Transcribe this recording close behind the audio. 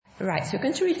Right, so we're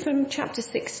going to read from chapter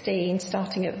 16,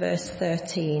 starting at verse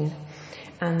 13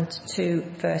 and to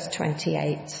verse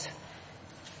 28.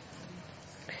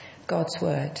 God's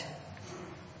Word.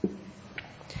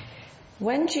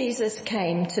 When Jesus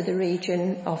came to the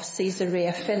region of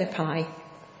Caesarea Philippi,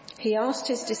 he asked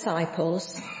his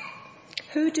disciples,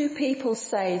 "Who do people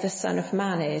say the Son of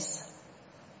Man is?"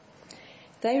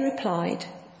 They replied,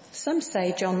 "Some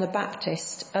say John the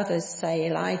Baptist, others say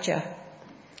Elijah,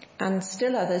 and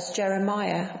still others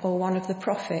Jeremiah or one of the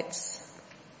prophets."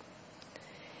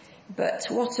 "But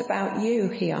what about you?"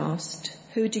 he asked.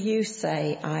 "Who do you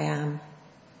say I am?"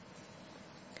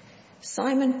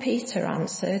 Simon Peter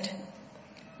answered,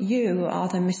 "You are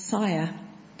the Messiah,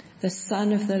 the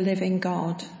Son of the living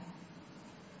God."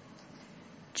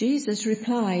 Jesus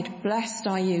replied, "Blessed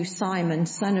are you, Simon,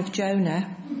 son of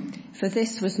Jonah, for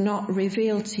this was not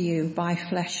revealed to you by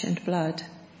flesh and blood,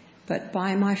 but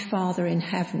by my Father in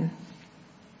heaven.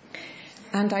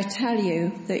 And I tell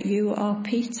you that you are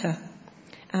Peter,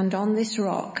 and on this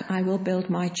rock I will build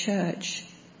my church,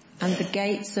 and the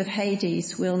gates of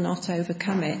Hades will not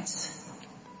overcome it.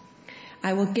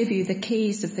 I will give you the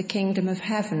keys of the kingdom of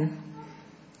heaven.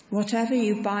 Whatever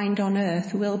you bind on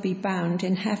earth will be bound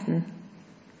in heaven,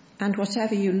 and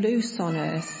whatever you loose on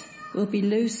earth will be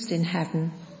loosed in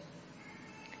heaven."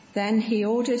 Then he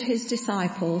ordered his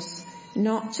disciples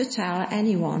not to tell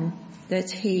anyone that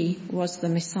he was the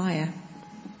Messiah.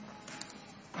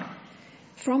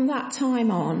 From that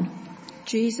time on,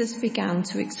 Jesus began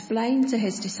to explain to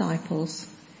his disciples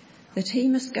that he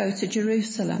must go to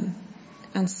Jerusalem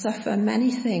and suffer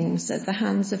many things at the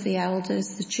hands of the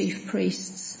elders, the chief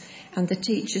priests, and the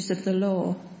teachers of the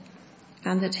law,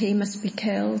 and that he must be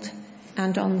killed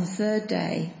and on the third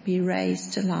day be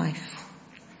raised to life.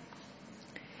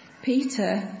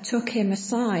 Peter took him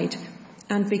aside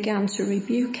and began to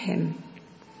rebuke him.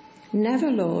 "Never,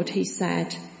 Lord," he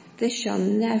said, "this shall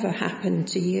never happen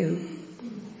to you."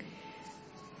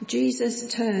 Jesus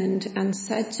turned and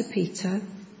said to Peter,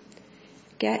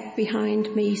 "Get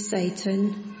behind me,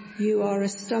 Satan. You are a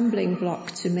stumbling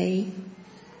block to me.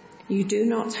 You do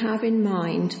not have in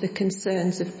mind the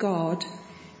concerns of God,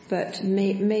 but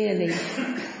merely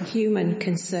human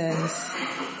concerns."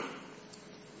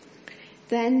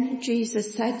 Then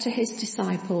Jesus said to his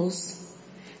disciples,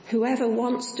 "Whoever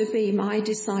wants to be my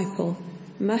disciple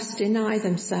must deny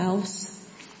themselves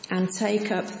and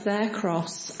take up their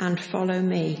cross and follow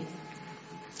me.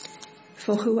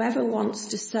 For whoever wants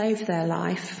to save their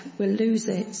life will lose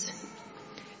it,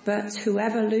 but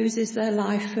whoever loses their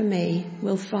life for me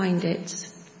will find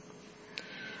it.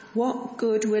 What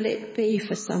good will it be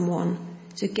for someone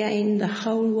to gain the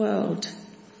whole world,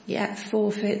 yet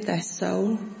forfeit their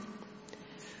soul?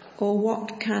 Or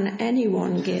what can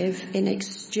anyone give in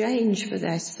exchange for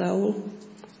their soul?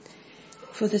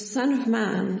 For the Son of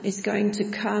Man is going to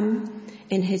come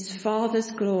in his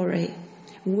Father's glory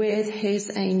with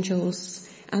his angels,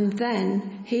 and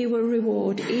then he will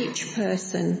reward each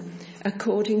person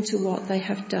according to what they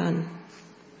have done.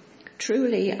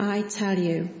 Truly, I tell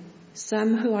you,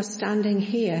 some who are standing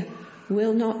here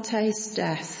will not taste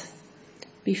death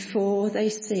before they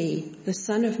see the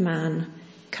Son of Man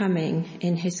coming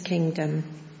in his kingdom."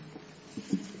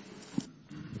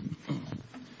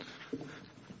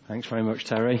 Thanks very much,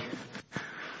 Terry.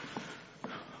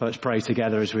 Let's pray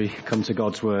together as we come to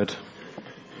God's Word.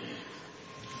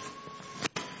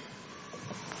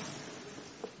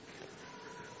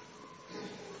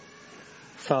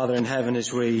 Father in heaven,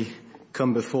 as we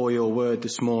come before your Word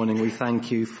this morning, we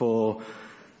thank you for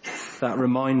that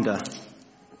reminder,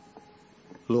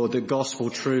 Lord, that gospel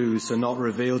truths are not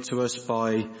revealed to us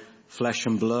by flesh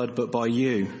and blood, but by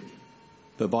you,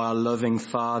 but by our loving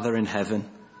Father in heaven.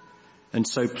 And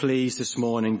so please this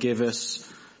morning give us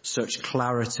such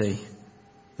clarity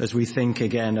as we think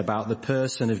again about the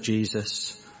person of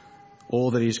Jesus,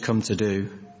 all that he's come to do,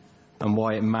 and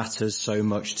why it matters so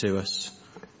much to us.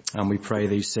 And we pray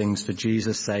these things for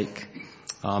Jesus' sake.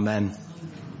 Amen.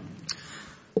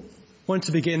 I want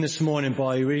to begin this morning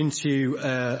by reading to you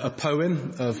a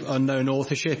poem of unknown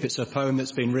authorship. It's a poem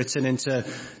that's been written into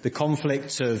the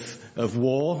conflict of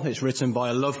war. It's written by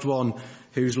a loved one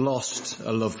who's lost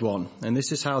a loved one. And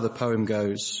this is how the poem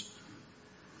goes.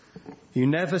 You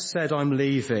never said I'm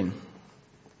leaving.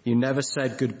 You never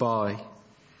said goodbye.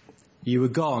 You were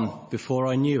gone before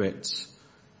I knew it,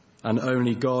 and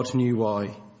only God knew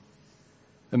why.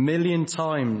 1,000,000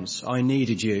 times I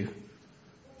needed you.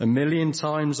 1,000,000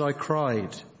 times I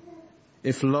cried.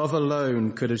 If love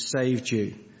alone could have saved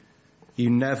you, you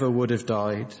never would have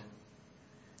died.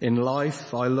 In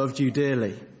life I loved you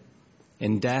dearly.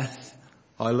 In death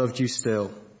I loved you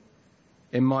still.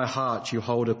 In my heart you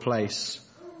hold a place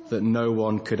that no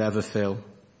one could ever fill.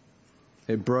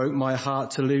 It broke my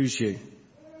heart to lose you,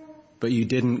 but you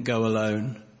didn't go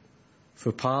alone.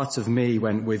 For part of me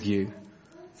went with you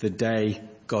the day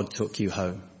God took you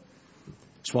home.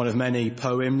 It's one of many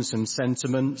poems and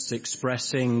sentiments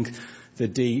expressing the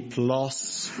deep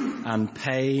loss and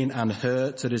pain and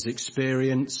hurt that is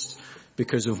experienced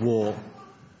because of war.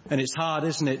 And it's hard,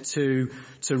 isn't it, to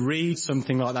read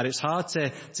something like that. It's hard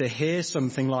to hear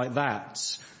something like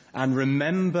that and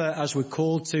remember, as we're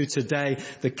called to today,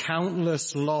 the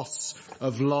countless loss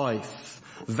of life.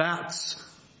 That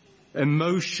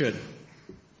emotion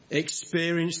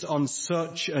experienced on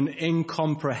such an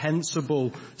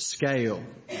incomprehensible scale.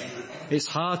 It's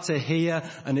hard to hear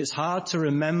and it's hard to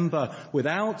remember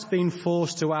without being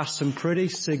forced to ask some pretty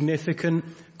significant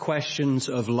questions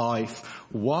of life.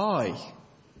 Why?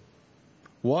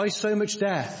 Why so much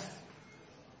death?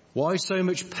 Why so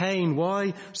much pain?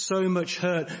 Why so much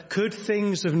hurt? Could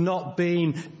things have not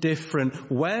been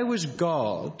different? Where was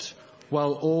God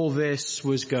while all this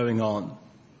was going on?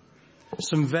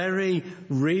 Some very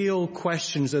real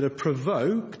questions that are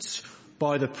provoked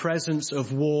by the presence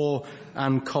of war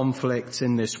and conflict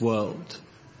in this world.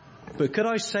 But could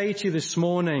I say to you this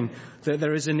morning that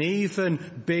there is an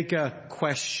even bigger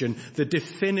question, the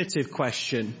definitive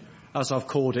question, as I've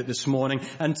called it this morning.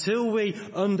 Until we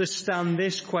understand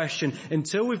this question,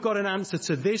 until we've got an answer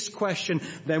to this question,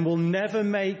 then we'll never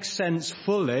make sense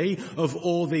fully of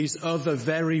all these other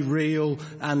very real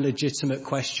and legitimate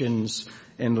questions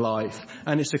in life.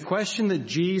 And it's a question that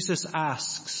Jesus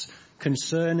asks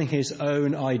concerning his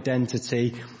own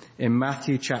identity in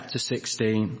Matthew chapter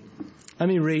 16. Let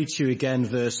me read to you again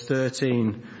verse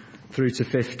 13 through to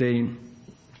 15.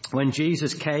 When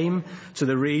Jesus came to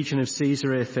the region of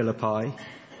Caesarea Philippi,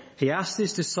 he asked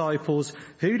his disciples,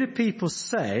 "Who do people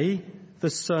say the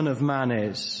Son of Man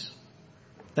is?"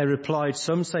 They replied,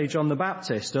 "Some say John the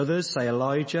Baptist, others say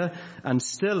Elijah, and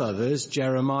still others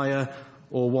Jeremiah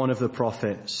or one of the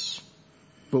prophets."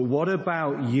 "But what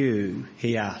about you?"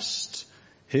 he asked.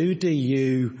 "Who do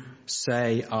you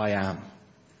say I am?"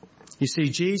 You see,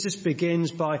 Jesus begins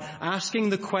by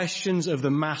asking the questions of the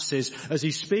masses as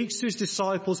he speaks to his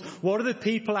disciples. What are the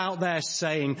people out there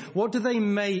saying? What do they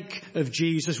make of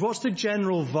Jesus? What's the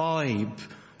general vibe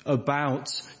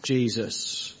about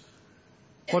Jesus?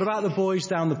 What about the boys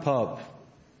down the pub?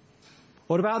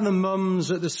 What about the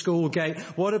mums at the school gate?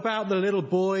 What about the little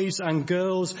boys and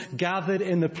girls gathered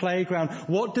in the playground?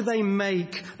 What do they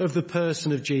make of the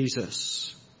person of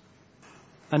Jesus?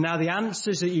 And now the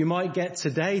answers that you might get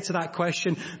today to that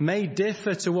question may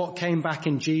differ to what came back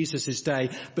in Jesus' day,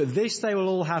 but this they will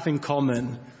all have in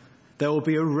common. There will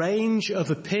be a range of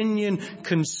opinion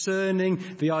concerning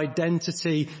the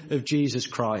identity of Jesus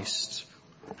Christ.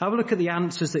 Have a look at the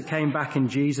answers that came back in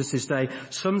Jesus' day.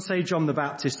 Some say John the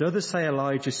Baptist, others say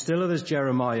Elijah, still others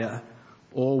Jeremiah,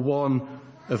 or one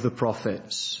of the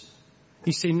prophets.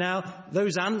 You see, now,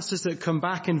 those answers that come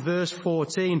back in verse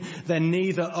 14, they're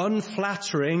neither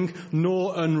unflattering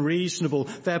nor unreasonable.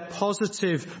 They're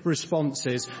positive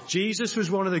responses. Jesus was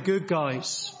one of the good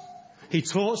guys. He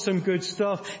taught some good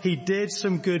stuff. He did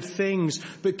some good things.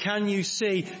 But can you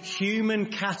see, human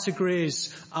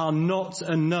categories are not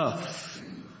enough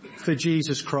for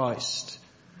Jesus Christ.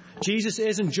 Jesus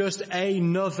isn't just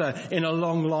another in a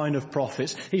long line of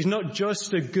prophets. He's not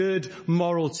just a good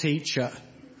moral teacher.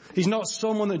 He's not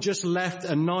someone that just left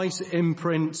a nice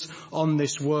imprint on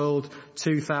this world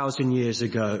 2,000 years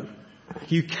ago.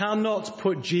 You cannot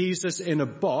put Jesus in a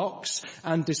box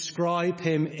and describe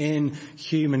him in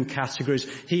human categories.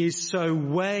 He is so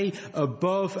way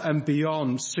above and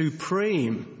beyond,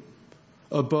 supreme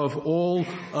above all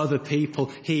other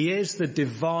people. He is the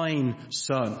divine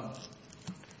Son.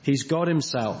 He's God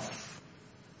himself.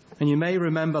 And you may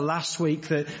remember last week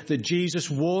that Jesus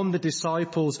warned the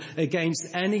disciples against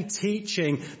any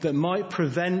teaching that might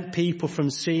prevent people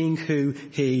from seeing who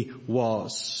he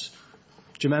was.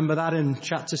 Do you remember that in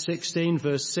chapter 16,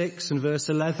 verse 6 and verse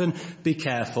 11? Be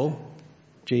careful,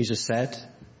 Jesus said.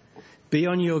 Be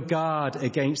on your guard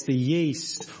against the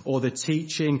yeast or the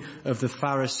teaching of the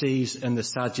Pharisees and the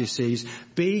Sadducees.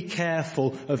 Be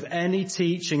careful of any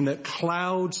teaching that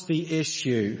clouds the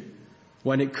issue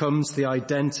when it comes to the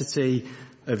identity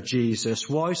of Jesus.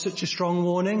 Why such a strong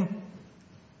warning?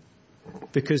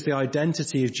 Because the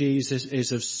identity of Jesus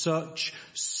is of such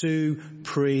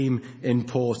supreme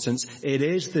importance. It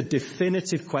is the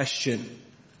definitive question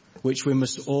which we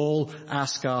must all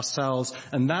ask ourselves.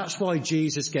 And that's why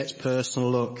Jesus gets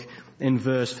personal. Look in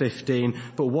verse 15.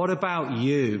 But what about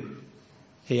you?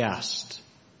 He asked.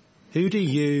 Who do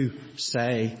you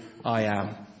say I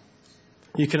am?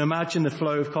 You can imagine the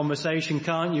flow of conversation,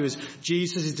 can't you, as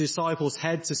Jesus' disciples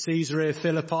head to Caesarea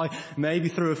Philippi, maybe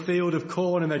through a field of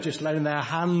corn, and they're just letting their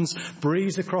hands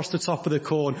breeze across the top of the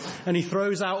corn. And he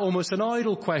throws out almost an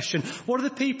idle question. What do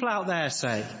the people out there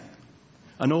say?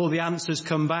 And all the answers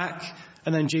come back,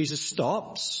 and then Jesus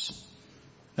stops,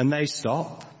 and they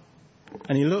stop.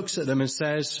 And he looks at them and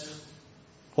says,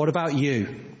 what about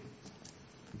you?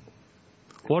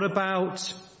 What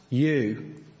about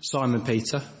you, Simon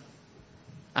Peter,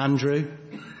 Andrew,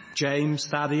 James,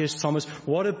 Thaddeus, Thomas?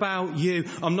 What about you?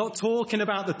 I'm not talking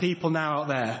about the people now out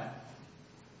there.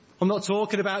 I'm not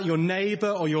talking about your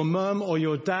neighbour or your mum or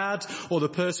your dad or the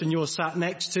person you're sat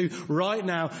next to. Right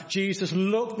now, Jesus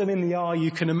looked them in the eye,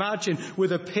 you can imagine,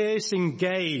 with a piercing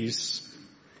gaze.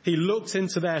 He looked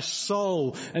into their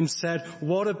soul and said,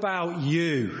 what about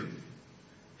you?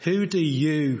 Who do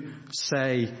you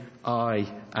say I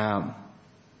am?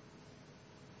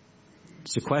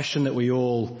 It's a question that we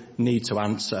all need to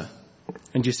answer.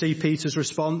 And you see Peter's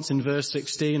response in verse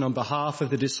 16 on behalf of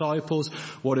the disciples.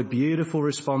 What a beautiful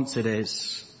response it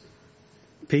is.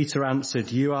 Peter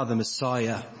answered, you are the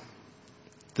Messiah,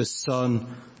 the Son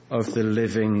of the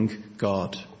living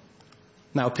God.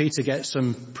 Now, Peter gets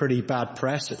some pretty bad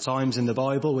press at times in the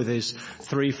Bible with his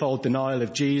threefold denial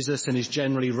of Jesus and his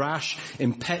generally rash,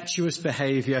 impetuous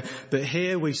behaviour. But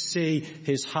here we see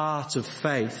his heart of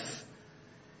faith.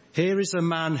 Here is a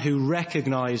man who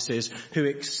recognises, who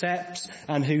accepts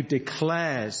and who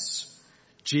declares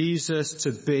Jesus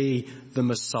to be the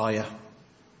Messiah,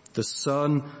 the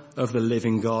Son of the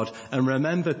living God. And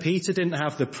remember, Peter didn't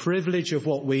have the privilege of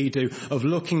what we do, of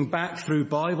looking back through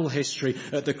Bible history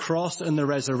at the cross and the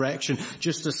resurrection,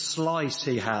 just a slice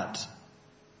he had.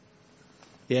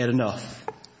 He had enough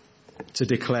to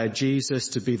declare Jesus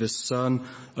to be the Son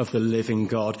of the living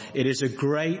God. It is a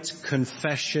great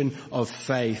confession of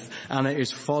faith, and it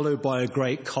is followed by a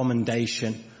great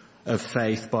commendation of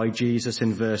faith by Jesus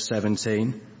in verse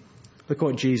 17. Look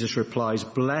what Jesus replies,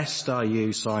 blessed are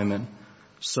you, Simon,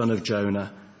 son of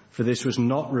Jonah, for this was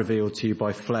not revealed to you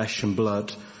by flesh and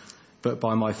blood, but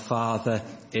by my Father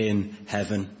in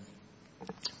heaven.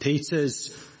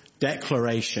 Peter's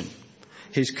declaration,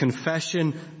 his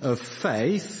confession of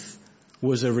faith,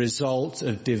 was a result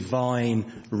of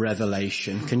divine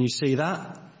revelation. Can you see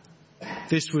that?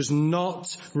 This was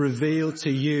not revealed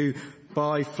to you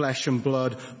by flesh and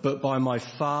blood, but by my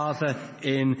Father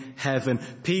in heaven.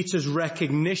 Peter's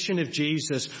recognition of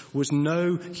Jesus was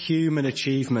no human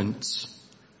achievement.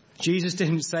 Jesus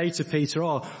didn't say to Peter,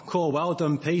 oh, cool, well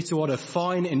done, Peter, what a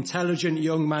fine, intelligent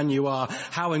young man you are.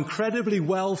 How incredibly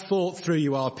well thought through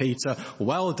you are, Peter.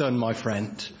 Well done, my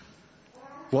friend.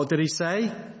 What did he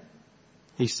say?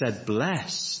 He said,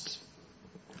 blessed.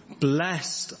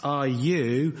 Blessed are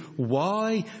you.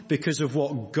 Why? Because of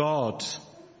what God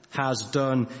has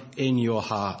done in your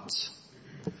heart.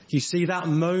 You see that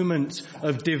moment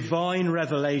of divine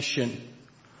revelation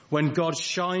when God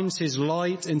shines his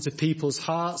light into people's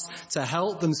hearts to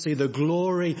help them see the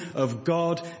glory of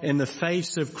God in the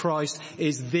face of Christ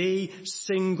is the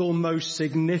single most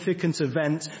significant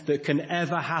event that can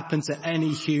ever happen to any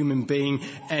human being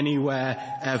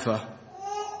anywhere ever.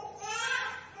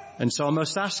 And so I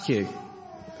must ask you,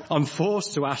 I'm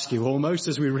forced to ask you almost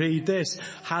as we read this,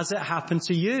 has it happened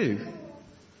to you?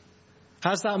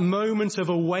 Has that moment of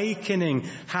awakening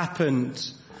happened?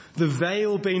 The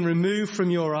veil been removed from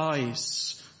your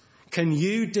eyes? Can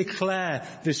you declare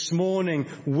this morning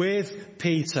with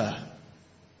Peter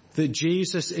that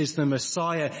Jesus is the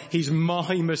Messiah? He's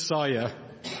my Messiah.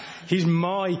 He's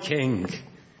my King.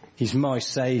 He's my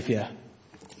Saviour.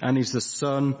 And he's the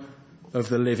Son of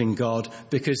the living God.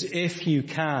 Because if you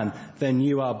can, then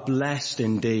you are blessed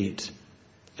indeed.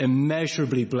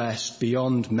 Immeasurably blessed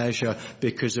beyond measure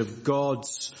because of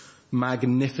God's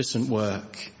magnificent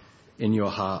work in your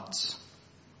hearts.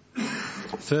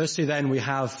 Firstly, then, we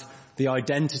have the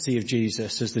identity of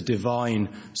Jesus as the divine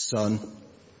Son.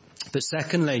 But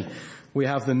secondly, we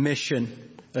have the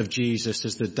mission of Jesus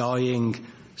as the dying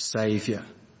Saviour.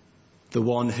 The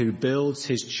one who builds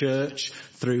his church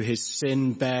through his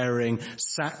sin-bearing,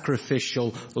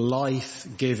 sacrificial,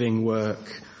 life-giving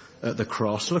work at the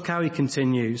cross. Look how he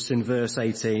continues in verse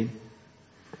 18.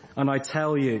 And I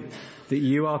tell you that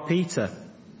you are Peter,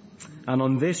 and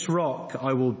on this rock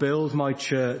I will build my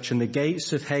church, and the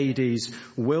gates of Hades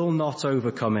will not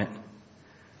overcome it.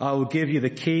 I will give you the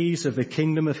keys of the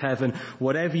kingdom of heaven.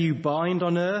 Whatever you bind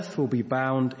on earth will be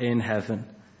bound in heaven,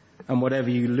 and whatever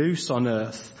you loose on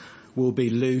earth will be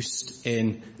loosed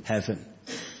in heaven.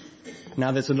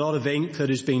 Now there's a lot of ink that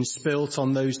has been spilt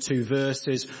on those two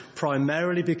verses,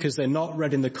 primarily because they're not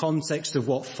read in the context of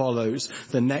what follows,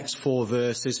 the next 4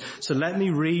 verses. So let me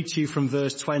read to you from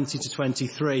verse 20 to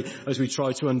 23 as we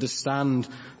try to understand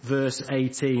verse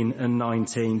 18 and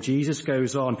 19. Jesus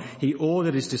goes on, he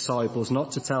ordered his disciples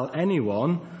not to tell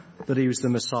anyone that he was the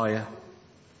Messiah.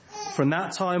 From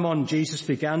that time on, Jesus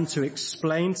began to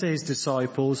explain to his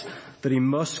disciples that he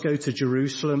must go to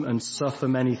Jerusalem and suffer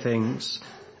many things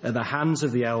at the hands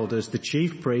of the elders, the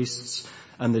chief priests,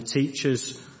 and the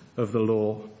teachers of the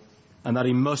law, and that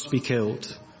he must be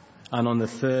killed, and on the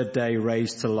 3rd day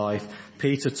raised to life.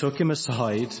 Peter took him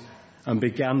aside and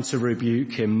began to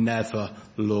rebuke him. Never,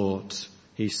 Lord,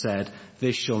 he said,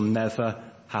 this shall never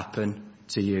happen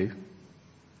to you.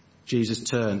 Jesus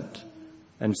turned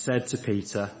and said to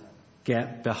Peter,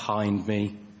 get behind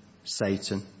me,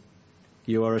 Satan.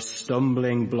 You are a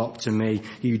stumbling block to me.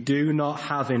 You do not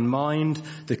have in mind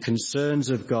the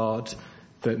concerns of God,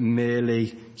 but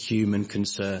merely human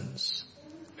concerns.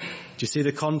 Do you see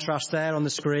the contrast there on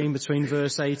the screen between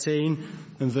verse 18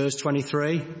 and verse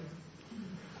 23?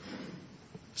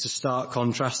 It's a stark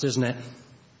contrast, isn't it?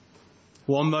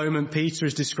 One moment Peter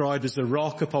is described as the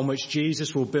rock upon which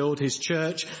Jesus will build his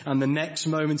church, and the next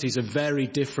moment he's a very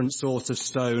different sort of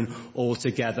stone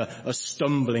altogether, a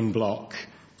stumbling block,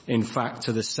 in fact,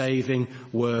 to the saving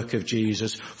work of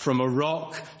Jesus, from a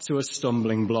rock to a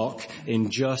stumbling block in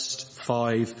just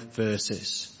 5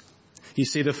 verses. You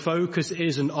see, the focus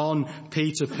isn't on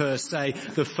Peter per se.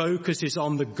 The focus is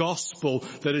on the gospel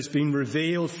that has been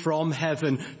revealed from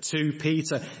heaven to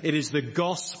Peter. It is the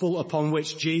gospel upon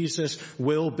which Jesus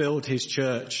will build his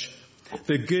church.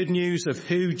 The good news of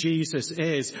who Jesus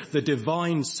is, the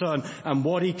divine Son, and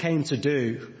what he came to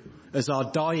do as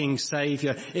our dying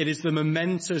Saviour. It is the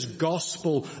momentous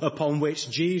gospel upon which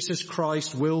Jesus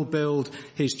Christ will build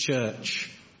his church.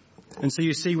 And so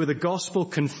you see, with a gospel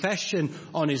confession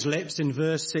on his lips in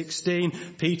verse 16,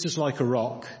 Peter's like a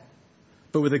rock.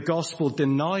 But with a gospel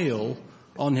denial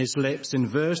on his lips in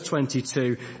verse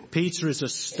 22, Peter is a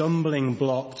stumbling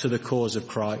block to the cause of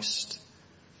Christ.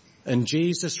 And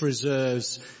Jesus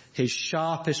reserves his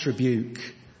sharpest rebuke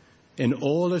in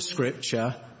all of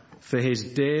Scripture for his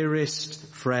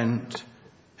dearest friend,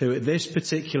 who at this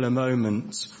particular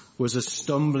moment was a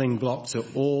stumbling block to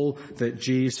all that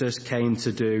Jesus came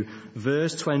to do.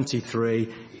 Verse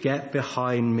 23, get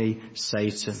behind me,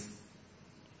 Satan.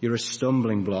 You're a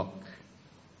stumbling block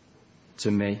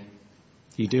to me.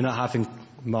 You do not have in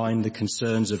mind the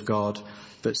concerns of God,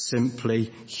 but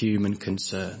simply human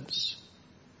concerns.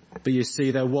 But you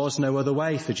see, there was no other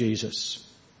way for Jesus.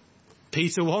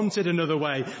 Peter wanted another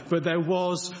way, but there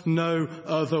was no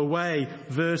other way.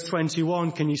 Verse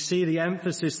 21, can you see the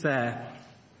emphasis there?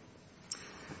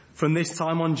 From this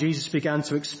time on, Jesus began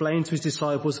to explain to his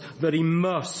disciples that he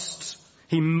must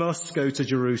go to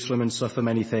Jerusalem and suffer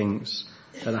many things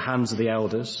at the hands of the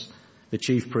elders, the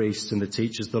chief priests and the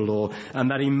teachers of the law,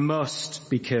 and that he must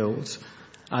be killed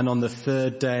and on the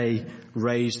 3rd day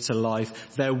raised to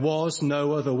life. There was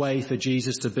no other way for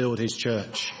Jesus to build his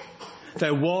church.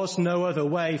 There was no other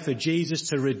way for Jesus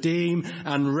to redeem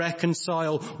and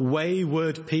reconcile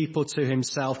wayward people to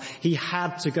himself. He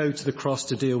had to go to the cross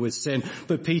to deal with sin.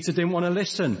 But Peter didn't want to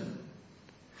listen.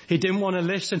 He didn't want to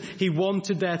listen. He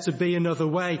wanted there to be another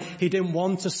way. He didn't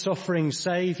want a suffering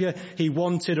Saviour. He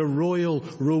wanted a royal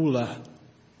ruler.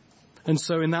 And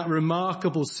so in that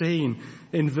remarkable scene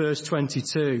in verse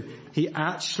 22, he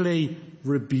actually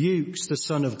rebukes the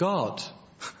Son of God.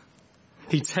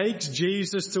 He takes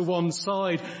Jesus to one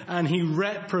side and he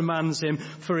reprimands him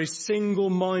for his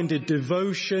single-minded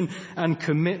devotion and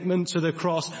commitment to the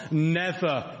cross.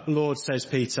 Never, Lord, says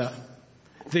Peter,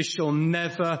 this shall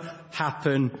never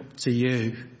happen to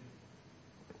you.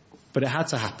 But it had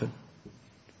to happen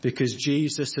because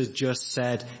Jesus had just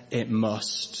said it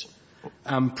must.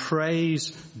 And praise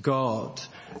God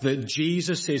that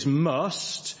Jesus'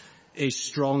 must is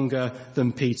stronger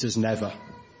than Peter's never.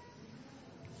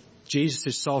 Jesus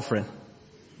is sovereign.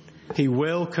 He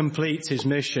will complete his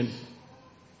mission.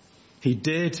 He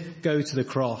did go to the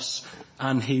cross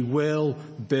and he will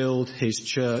build his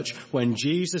church. When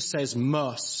Jesus says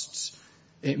must,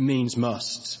 it means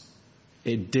must.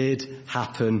 It did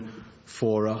happen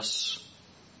for us.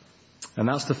 And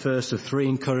that's the first of 3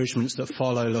 encouragements that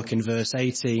follow. Look in verse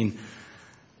 18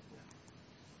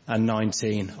 and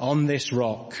 19. On this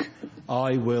rock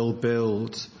I will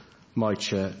build my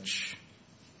church.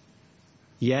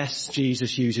 Yes,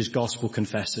 Jesus uses gospel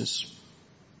confessors,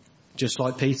 just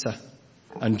like Peter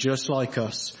and just like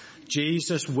us.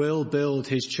 Jesus will build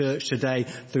his church today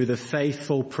through the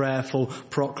faithful, prayerful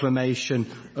proclamation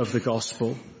of the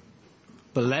gospel.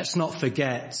 But let's not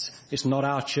forget, it's not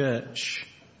our church.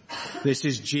 This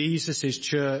is Jesus'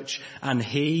 church, and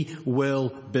he will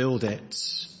build it.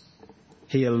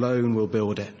 He alone will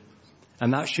build it.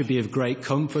 And that should be of great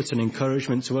comfort and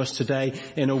encouragement to us today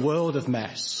in a world of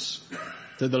mess,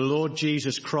 that the Lord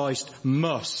Jesus Christ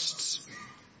must.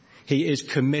 He is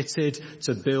committed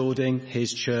to building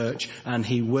his church, and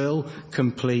he will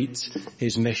complete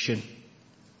his mission.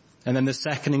 And then the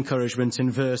second encouragement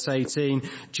in verse 18,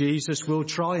 Jesus will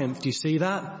triumph. Do you see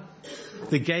that?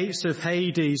 The gates of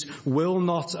Hades will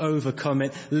not overcome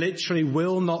it, literally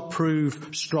will not prove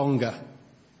stronger.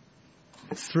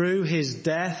 Through his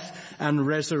death and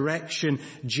resurrection,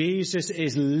 Jesus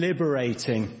is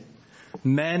liberating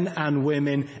men and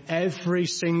women every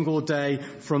single day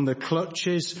from the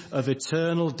clutches of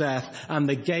eternal death, and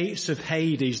the gates of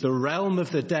Hades, the realm of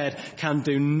the dead, can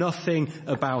do nothing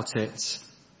about it.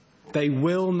 They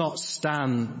will not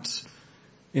stand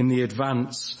in the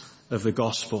advance of the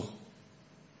gospel.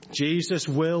 Jesus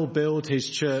will build his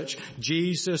church.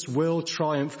 Jesus will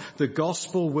triumph. The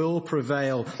gospel will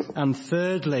prevail. And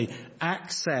thirdly,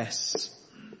 access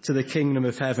to the kingdom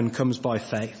of heaven comes by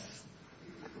faith.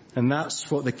 And that's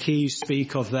what the keys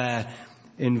speak of there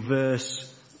in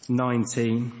verse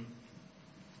 19.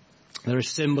 They're a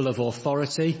symbol of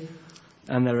authority,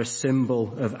 and they're a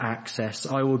symbol of access.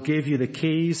 I will give you the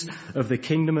keys of the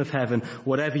kingdom of heaven.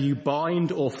 Whatever you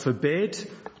bind or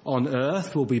forbid on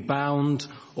earth will be bound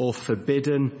or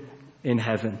forbidden in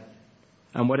heaven.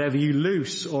 And whatever you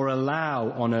loose or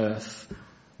allow on earth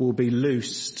will be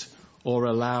loosed or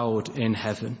allowed in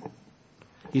heaven.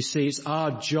 You see, it's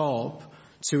our job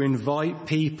to invite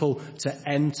people to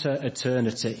enter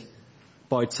eternity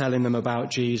by telling them about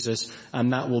Jesus,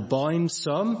 and that will bind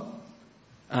some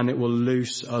and it will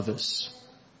loose others.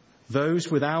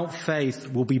 Those without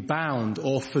faith will be bound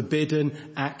or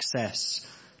forbidden access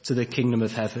to the kingdom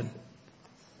of heaven.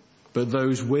 But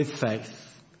those with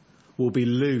faith will be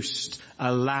loosed,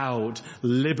 allowed,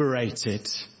 liberated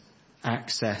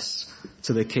access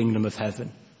to the kingdom of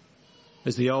heaven.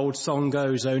 As the old song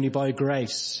goes, only by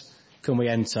grace can we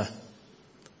enter.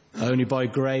 Only by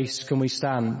grace can we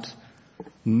stand.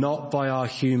 Not by our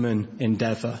human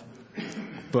endeavour,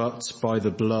 but by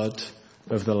the blood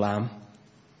of the Lamb.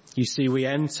 You see, we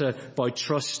enter by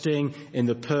trusting in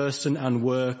the person and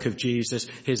work of Jesus,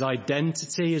 his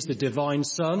identity as the divine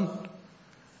Son,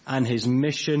 and his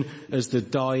mission as the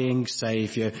dying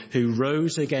Saviour, who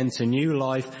rose again to new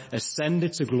life,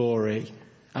 ascended to glory,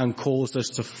 and calls us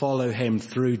to follow him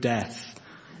through death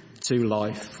to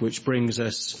life, which brings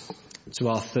us to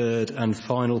our third and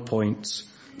final point,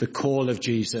 the call of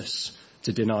Jesus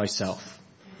to deny self.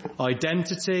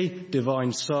 Identity,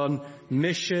 divine Son,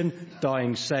 mission,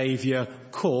 dying Saviour,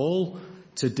 call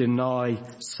to deny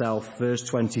self. Verse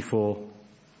 24.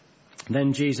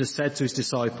 Then Jesus said to his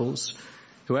disciples,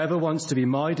 whoever wants to be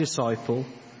my disciple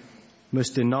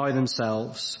must deny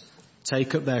themselves,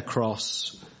 take up their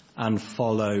cross and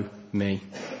follow me.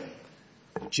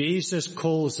 Jesus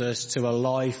calls us to a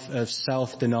life of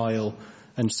self-denial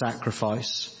and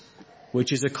sacrifice,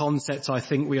 which is a concept I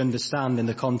think we understand in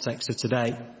the context of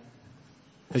today.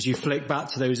 As you flick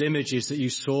back to those images that you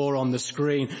saw on the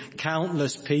screen,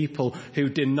 countless people who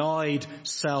denied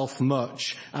self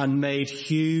much and made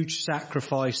huge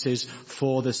sacrifices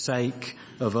for the sake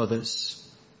of others.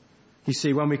 You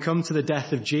see, when we come to the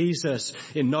death of Jesus,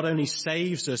 it not only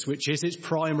saves us, which is its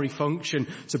primary function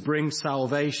to bring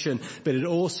salvation, but it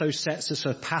also sets us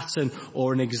a pattern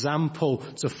or an example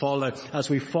to follow as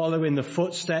we follow in the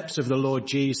footsteps of the Lord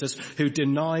Jesus, who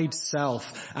denied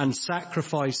self and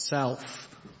sacrificed self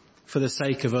for the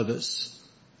sake of others.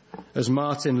 As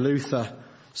Martin Luther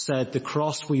said, the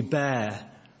cross we bear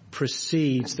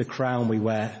precedes the crown we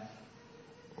wear.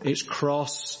 It's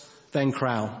cross, then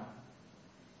crown.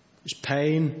 It's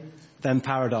pain, then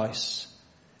paradise.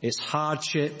 It's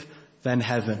hardship, then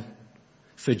heaven.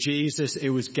 For Jesus, it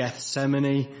was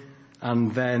Gethsemane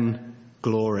and then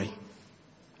glory.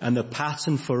 And the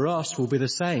pattern for us will be the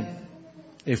same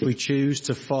if we choose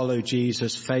to follow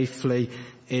Jesus faithfully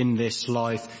in this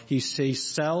life. You see,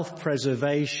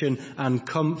 self-preservation and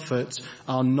comfort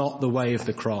are not the way of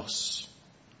the cross.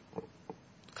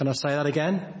 Can I say that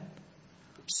again?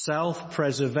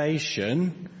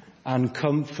 Self-preservation and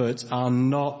comfort are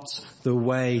not the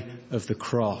way of the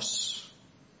cross.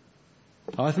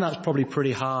 I think that's probably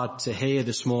pretty hard to hear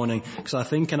this morning, because I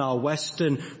think in our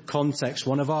Western context,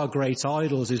 one of our great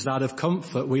idols is that of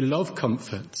comfort. We love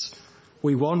comfort.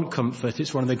 We want comfort.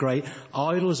 It's one of the great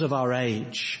idols of our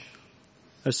age.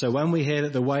 And so when we hear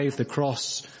that the way of the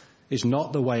cross is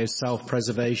not the way of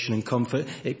self-preservation and comfort,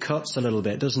 it cuts a little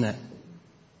bit, doesn't it?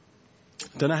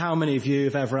 I don't know how many of you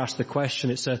have ever asked the question.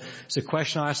 It's a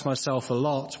question I ask myself a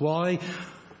lot. Why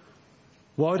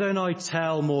don't I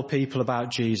tell more people about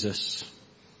Jesus?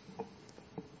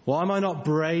 Why am I not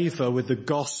braver with the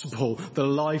gospel, the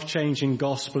life-changing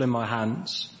gospel in my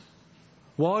hands?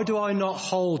 Why do I not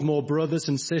hold more brothers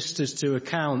and sisters to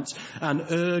account and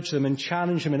urge them and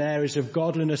challenge them in areas of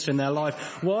godliness in their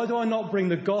life? Why do I not bring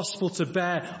the gospel to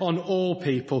bear on all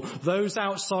people, those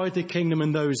outside the kingdom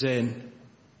and those in?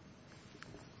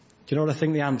 Do you know what I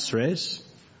think the answer is?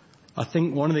 I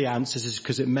think one of the answers is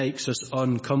because it makes us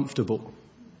uncomfortable.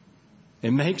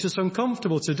 It makes us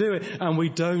uncomfortable to do it, and we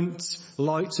don't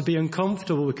like to be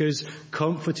uncomfortable because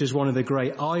comfort is one of the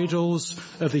great idols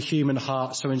of the human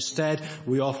heart. So instead,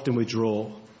 we often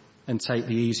withdraw and take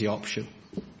the easy option.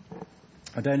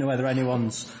 I don't know whether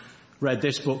anyone's read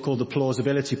this book called The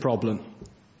Plausibility Problem.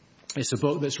 It's a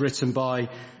book that's written by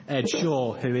Ed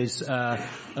Shaw, who is a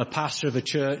pastor of a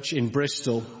church in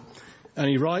Bristol. And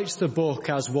he writes the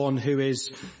book as one who is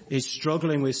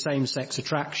struggling with same-sex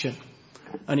attraction.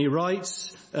 And he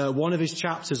writes one of his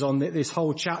chapters on this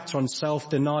whole chapter on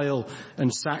self-denial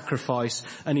and sacrifice.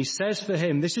 And he says for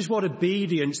him, this is what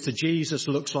obedience to Jesus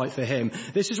looks like for him.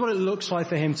 This is what it looks like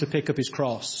for him to pick up his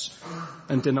cross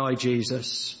and deny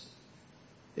Jesus.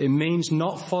 It means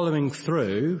not following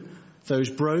through those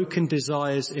broken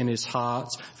desires in his heart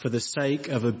for the sake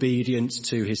of obedience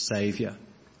to his Saviour.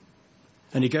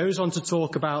 And he goes on to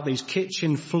talk about these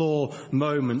kitchen floor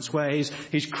moments where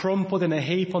he's crumpled in a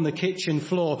heap on the kitchen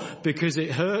floor because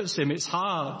it hurts him. It's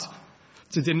hard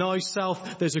to deny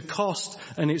self. There's a cost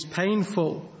and it's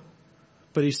painful.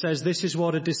 But he says this is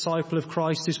what a disciple of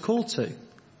Christ is called to.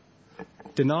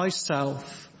 Deny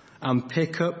self and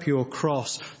pick up your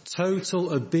cross.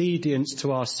 Total obedience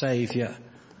to our Saviour,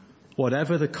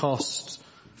 whatever the cost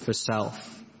for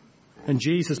self. And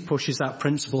Jesus pushes that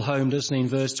principle home, doesn't he, in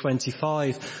verse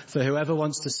 25? For whoever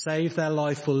wants to save their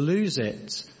life will lose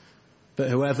it, but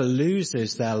whoever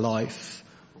loses their life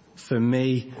for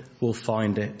me will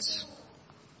find it.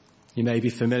 You may be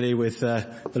familiar with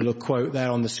the little quote there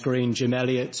on the screen. Jim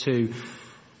Elliot,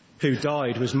 who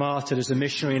died, was martyred as a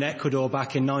missionary in Ecuador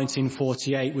back in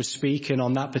 1948, was speaking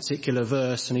on that particular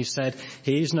verse, and he said,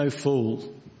 "He is no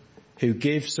fool who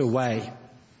gives away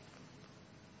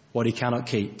what he cannot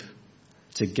keep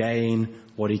to gain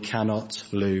what he cannot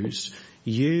lose."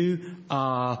 You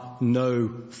are no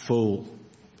fool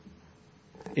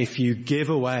if you give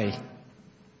away,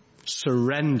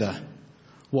 surrender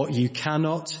what you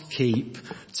cannot keep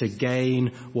to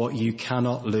gain what you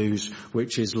cannot lose,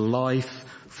 which is life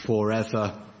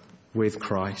forever with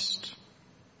Christ.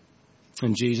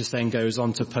 And Jesus then goes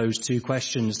on to pose two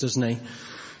questions, doesn't he?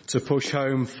 To push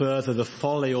home further the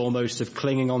folly almost of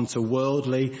clinging on to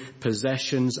worldly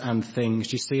possessions and things.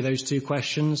 Do you see those two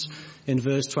questions in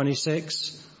verse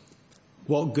 26?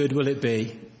 What good will it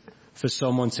be for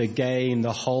someone to gain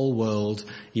the whole world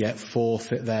yet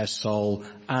forfeit their soul?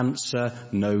 Answer,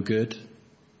 no good.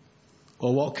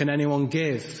 Or what can anyone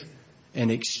give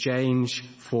in exchange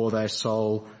for their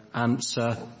soul?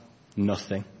 Answer,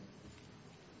 nothing.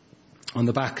 On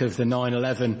the back of the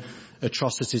 9/11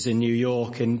 atrocities in New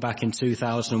York back in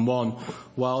 2001,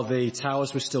 while the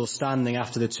towers were still standing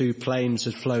after the two planes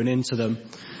had flown into them,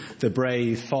 the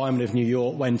brave firemen of New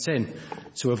York went in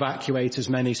to evacuate as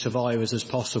many survivors as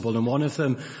possible. And one of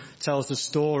them tells the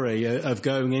story of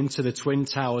going into the Twin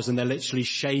Towers and they're literally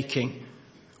shaking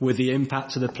with the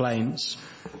impact of the planes.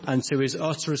 And to his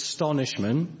utter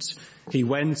astonishment, he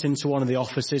went into one of the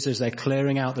offices as they're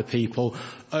clearing out the people,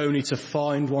 only to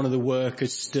find one of the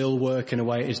workers still working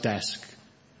away at his desk,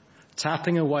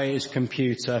 tapping away at his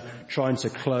computer, trying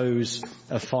to close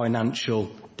a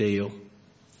financial deal.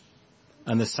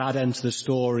 And the sad end to the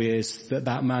story is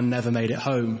that man never made it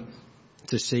home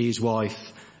to see his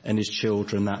wife and his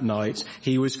children that night.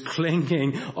 He was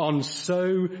clinging on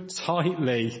so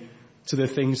tightly to the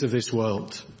things of this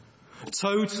world,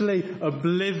 totally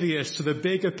oblivious to the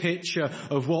bigger picture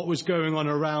of what was going on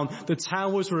around. The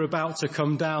towers were about to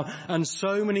come down, and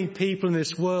so many people in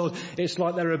this world, it's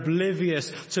like they're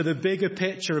oblivious to the bigger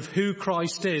picture of who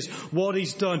Christ is, what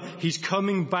he's done. He's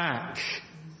coming back.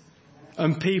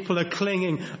 And people are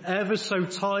clinging ever so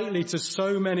tightly to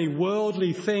so many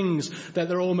worldly things that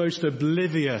they're almost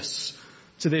oblivious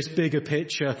to this bigger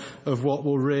picture of what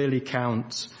will really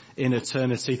count in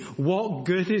eternity. What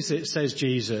good is it, says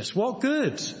Jesus? What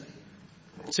good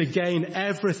to gain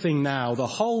everything now, the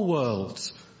whole world,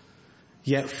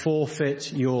 yet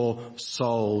forfeit your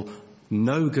soul?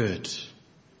 No good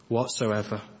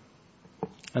whatsoever.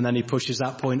 And then he pushes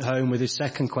that point home with his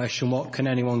second question: what can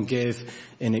anyone give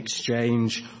in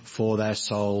exchange for their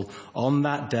soul? On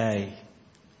that day,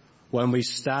 when we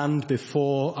stand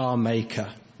before our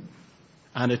Maker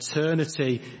and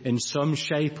eternity in some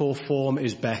shape or form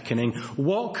is beckoning,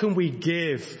 what can we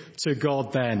give to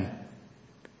God then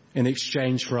in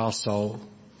exchange for our soul?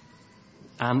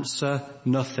 Answer: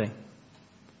 nothing.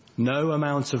 No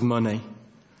amount of money,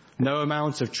 no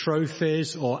amount of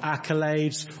trophies or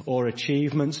accolades or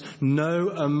achievements, no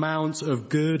amount of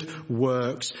good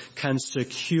works can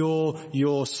secure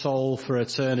your soul for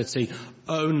eternity.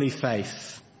 Only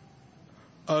faith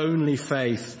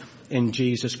in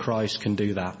Jesus Christ can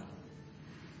do that.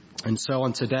 And so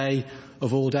on today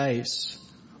of all days,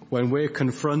 when we're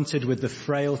confronted with the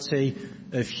frailty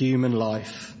of human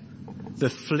life, the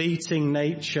fleeting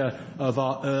nature of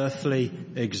our earthly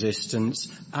existence,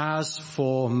 as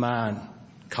for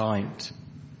mankind,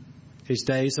 his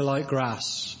days are like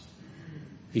grass.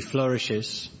 He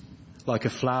flourishes like a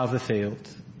flower of the field,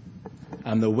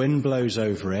 and the wind blows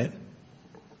over it,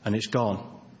 and it's gone,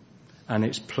 and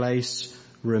its place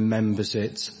remembers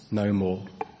it no more.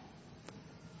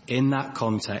 In that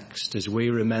context, as we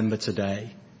remember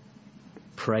today,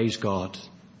 praise God.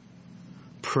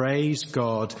 Praise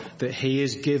God that he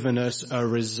has given us a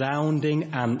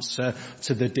resounding answer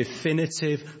to the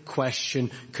definitive question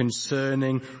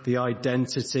concerning the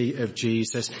identity of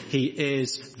Jesus. He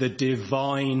is the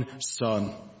divine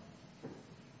Son.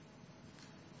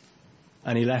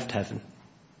 And he left heaven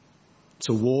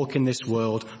to walk in this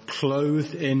world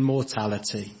clothed in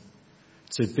mortality,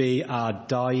 to be our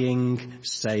dying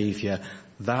Saviour.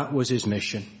 That was his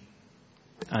mission.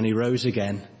 And he rose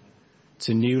again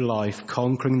to new life,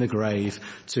 conquering the grave,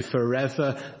 to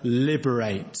forever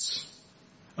liberate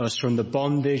us from the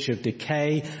bondage of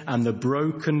decay and the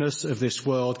brokenness of this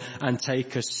world, and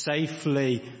take us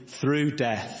safely through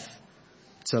death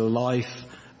to life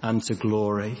and to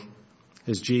glory.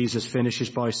 As Jesus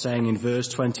finishes by saying in verse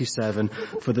 27,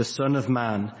 "For the Son of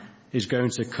Man is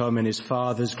going to come in his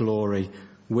Father's glory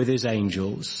with his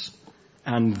angels,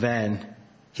 and then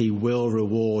he will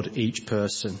reward each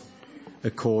person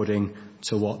according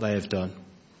to what they have done."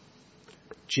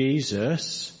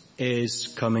 Jesus is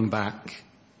coming back,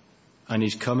 and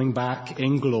he's coming back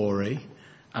in glory,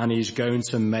 and he's going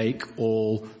to make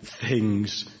all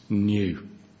things new.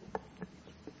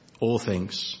 All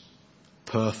things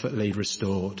perfectly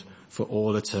restored for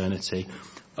all eternity.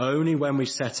 Only when we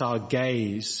set our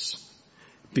gaze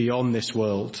beyond this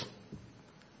world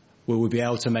will we be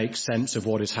able to make sense of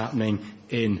what is happening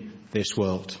in this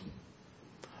world.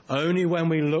 Only when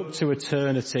we look to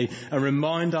eternity and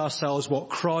remind ourselves what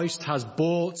Christ has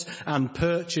bought and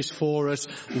purchased for us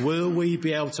will we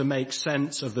be able to make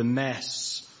sense of the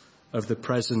mess of the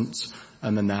present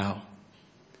and the now.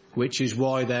 Which is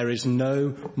why there is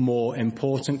no more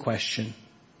important question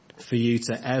for you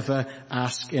to ever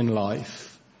ask in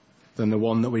life than the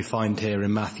one that we find here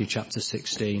in Matthew chapter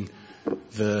 16,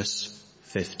 verse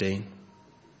 15.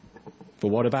 But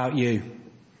what about you?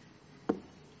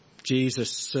 Jesus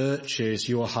searches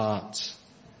your heart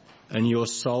and your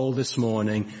soul this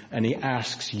morning, and he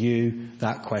asks you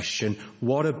that question.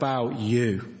 What about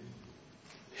you?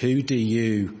 Who do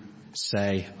you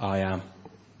say I am?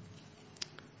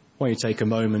 Why don't you take a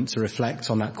moment to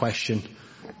reflect on that question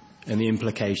and the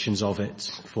implications of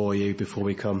it for you before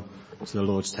we come to the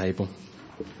Lord's table.